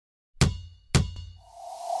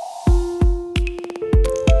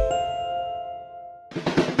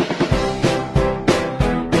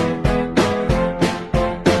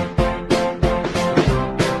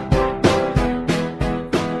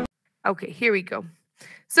Okay, here we go.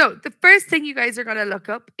 So the first thing you guys are going to look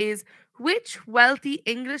up is which wealthy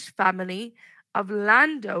English family of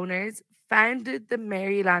landowners founded the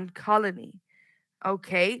Maryland colony.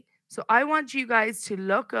 Okay, so I want you guys to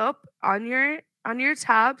look up on your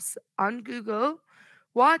tabs on Google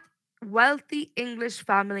what wealthy English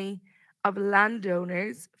family of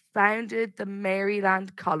landowners founded the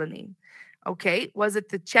Maryland colony. Okay, was it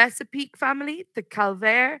the Chesapeake family, the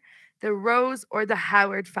Calvert, the Rose, or the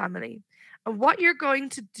Howard family? And what you're going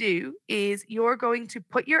to do is you're going to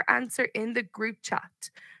put your answer in the group chat,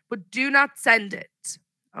 but do not send it.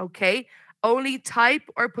 Okay, only type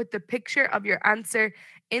or put the picture of your answer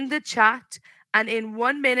in the chat. And in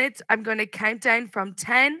 1 minute, I'm going to count down from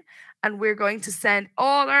 10 and we're going to send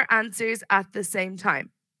all our answers at the same time.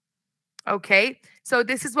 Okay, so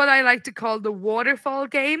this is what I like to call the waterfall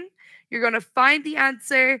game. You're going to find the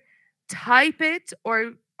answer, type it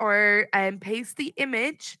or paste the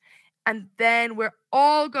image, and then we're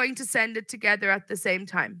all going to send it together at the same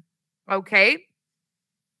time. Okay?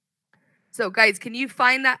 So, guys, can you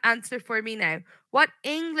find that answer for me now? What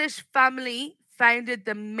English family founded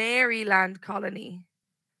the Maryland colony?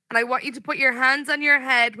 And I want you to put your hands on your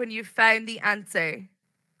head when you found the answer.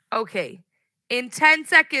 Okay. In 10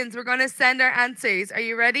 seconds, we're going to send our answers. Are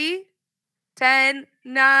you ready? 10,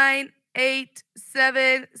 9, 8,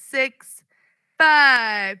 7, 6,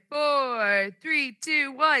 5, 4, 3,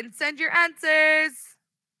 2, 1. Send your answers.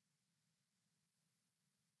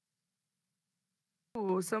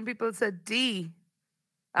 Ooh, some people said D.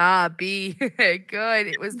 Ah, B. Good.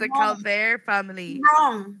 It was the Calvert family.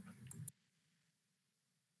 Wrong.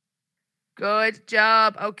 Good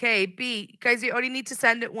job. Okay, B. Guys, you only need to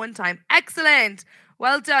send it one time. Excellent.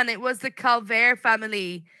 Well done. It was the Calvert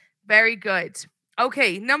family. Very good.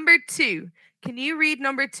 Okay, number 2. Can you read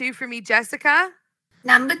number 2 for me, Jessica?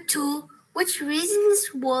 Number 2. Which reasons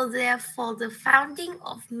were there for the founding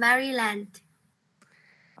of Maryland?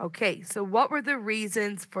 Okay, so what were the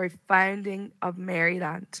reasons for founding of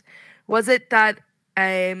Maryland? Was it that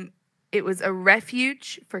it was a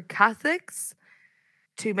refuge for Catholics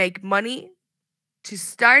to make money, to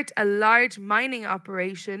start a large mining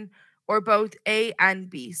operation, or both A and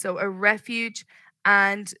B? So a refuge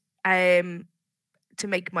and to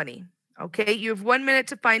make money. Okay, you have 1 minute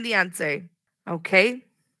to find the answer. Okay,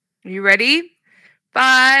 are you ready?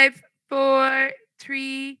 5, 4,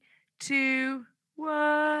 3, 2,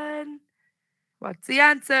 1. What's the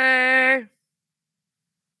answer?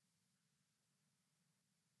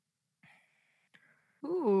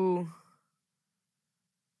 Ooh.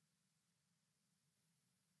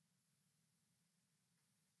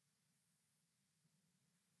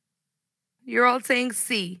 You're all saying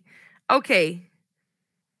C. Okay.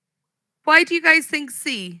 Why do you guys think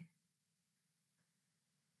C?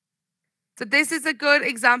 So this is a good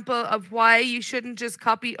example of why you shouldn't just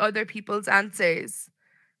copy other people's answers.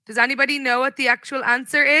 Does anybody know what the actual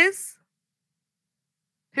answer is?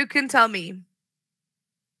 Who can tell me?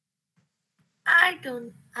 I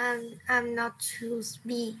don't. I'm not choose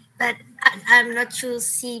B, but I'm not choose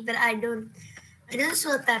C, but I don't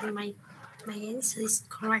sure that my answer is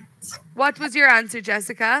correct. What was your answer,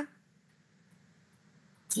 Jessica?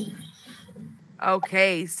 D.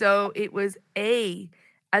 Okay, so it was A,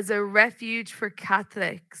 as a refuge for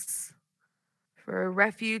Catholics. For a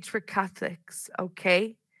refuge for Catholics,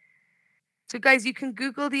 okay? So guys, you can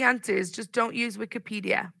Google the answers, just don't use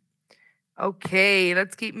Wikipedia. Okay,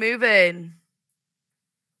 let's keep moving.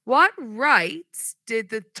 What rights did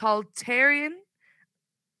the Totalitarian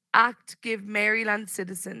Act give Maryland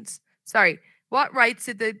citizens? Sorry, what rights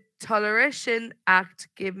did the Toleration Act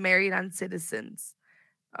give Maryland citizens?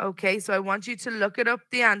 Okay, so I want you to look it up,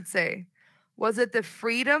 the answer. Was it the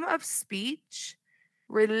freedom of speech,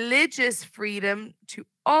 religious freedom to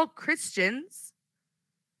all Christians,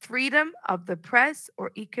 freedom of the press,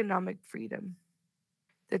 or economic freedom?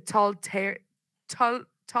 The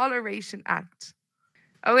Toleration Act.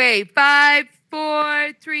 Okay, 5,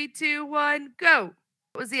 4, 3, 2, 1, go.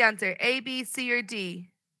 What was the answer? A, B, C, or D?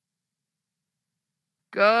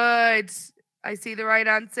 Good. I see the right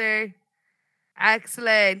answer.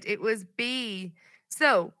 Excellent. It was B.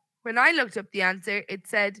 So when I looked up the answer, it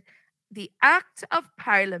said the Act of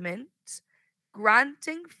Parliament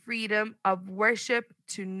granting freedom of worship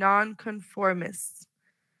to nonconformists.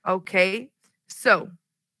 Okay, so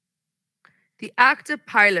the Act of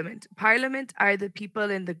Parliament. Parliament are the people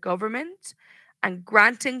in the government, and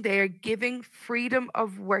granting, they are giving freedom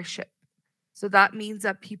of worship. So that means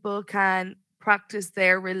that people can practice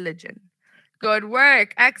their religion. Good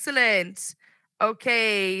work. Excellent.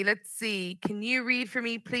 Okay, let's see. Can you read for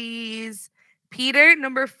me, please? Peter,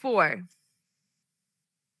 number 4.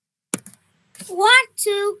 What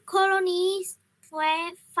two colonies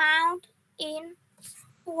were found in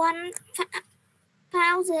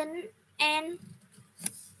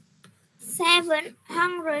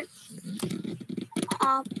 1700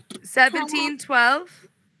 of 1712.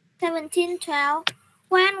 1712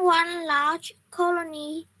 when one large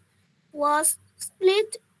colony was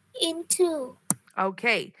split in two?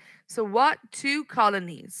 Okay, so what two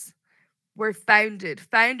colonies were founded?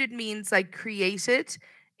 Founded means like created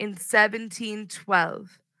in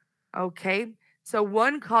 1712. Okay, so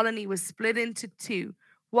one colony was split into two.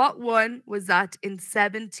 What one was that in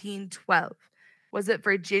 1712? Was it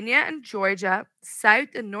Virginia and Georgia, South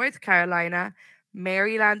and North Carolina,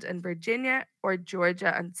 Maryland and Virginia, or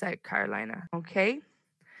Georgia and South Carolina? Okay,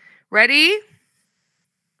 ready?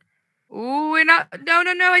 Ooh, we're not. No,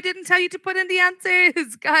 no, no. I didn't tell you to put in the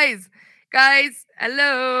answers. Guys,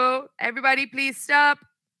 hello. Everybody, please stop.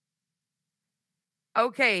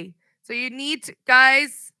 Okay. So you need to,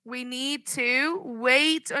 guys, we need to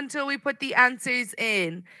wait until we put the answers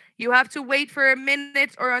in. You have to wait for a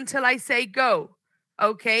minute or until I say go.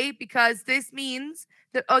 Okay? Because this means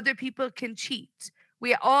that other people can cheat.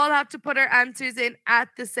 We all have to put our answers in at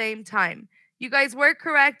the same time. You guys were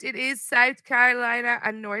correct. It is South Carolina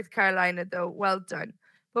and North Carolina, though. Well done.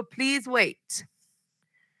 But please wait.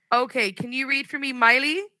 Okay, can you read for me,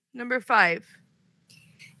 Miley? Number 5.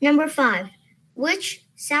 Number 5. Which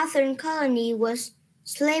southern colony was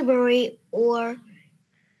slavery or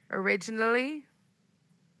Originally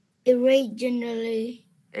originally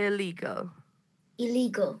illegal.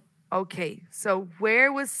 illegal? Okay, so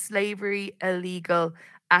where was slavery illegal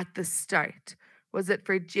at the start? Was it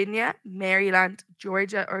Virginia, Maryland,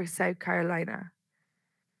 Georgia, or South Carolina?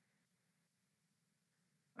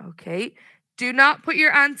 Okay, do not put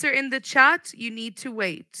your answer in the chat. You need to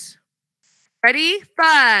wait. Ready?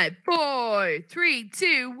 5, 4, 3,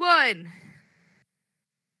 2, 1.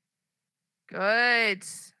 Good.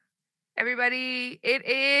 Everybody, it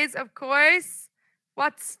is, of course,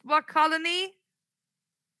 what colony?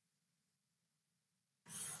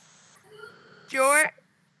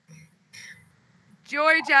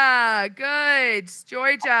 Georgia. Good.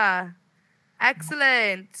 Georgia.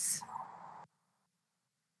 Excellent.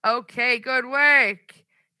 Okay, good work.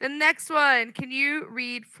 The next one, can you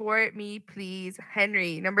read for me, please?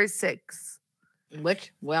 Henry, number 6.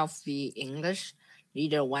 Which wealthy English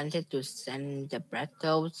leader wanted to send the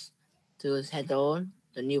Bretons to settle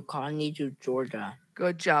the new colony to Georgia?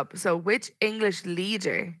 Good job. So, which English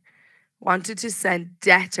leader wanted to send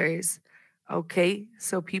debtors? Okay,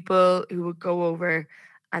 so people who would go over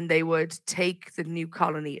and they would take the new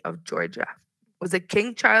colony of Georgia. Was it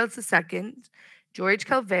King Charles II, George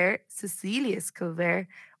Calvert, Cecilius Calvert,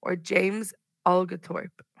 or James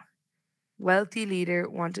Oglethorpe? Wealthy leader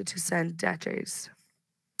wanted to send debtors.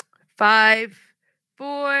 5,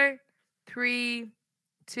 4, 3,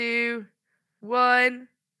 2, 1.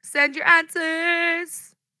 Send your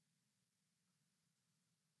answers.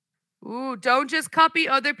 Ooh, don't just copy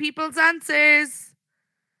other people's answers.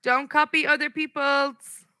 Don't copy other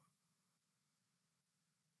people's.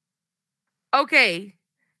 Okay.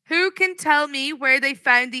 Who can tell me where they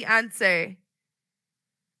found the answer?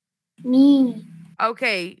 Me.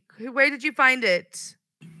 Okay. Where did you find it?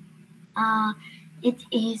 It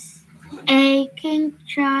is a King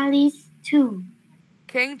Charles II.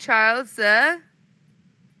 King Charles the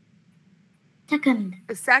Second.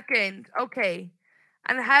 second. Okay.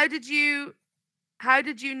 And how did you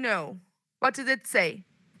know? What did it say?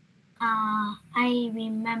 I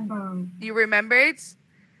remember. You remembered?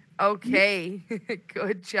 Okay.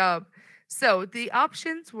 Good job. So the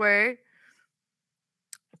options were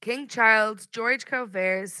King Charles, George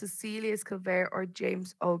Calvert, Cecilius Calvert, or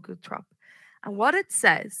James Oglethorpe. And what it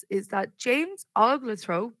says is that James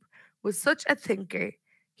Oglethorpe was such a thinker.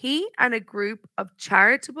 He and a group of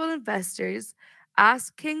charitable investors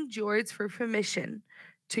asked King George for permission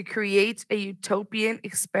to create a utopian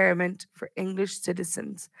experiment for English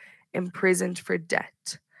citizens imprisoned for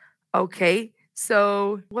debt. Okay,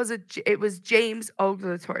 so it was James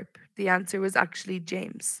Oglethorpe. The answer was actually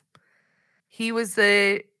James. He was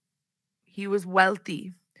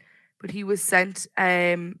wealthy, but he was sent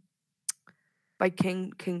by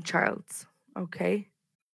King Charles. Okay.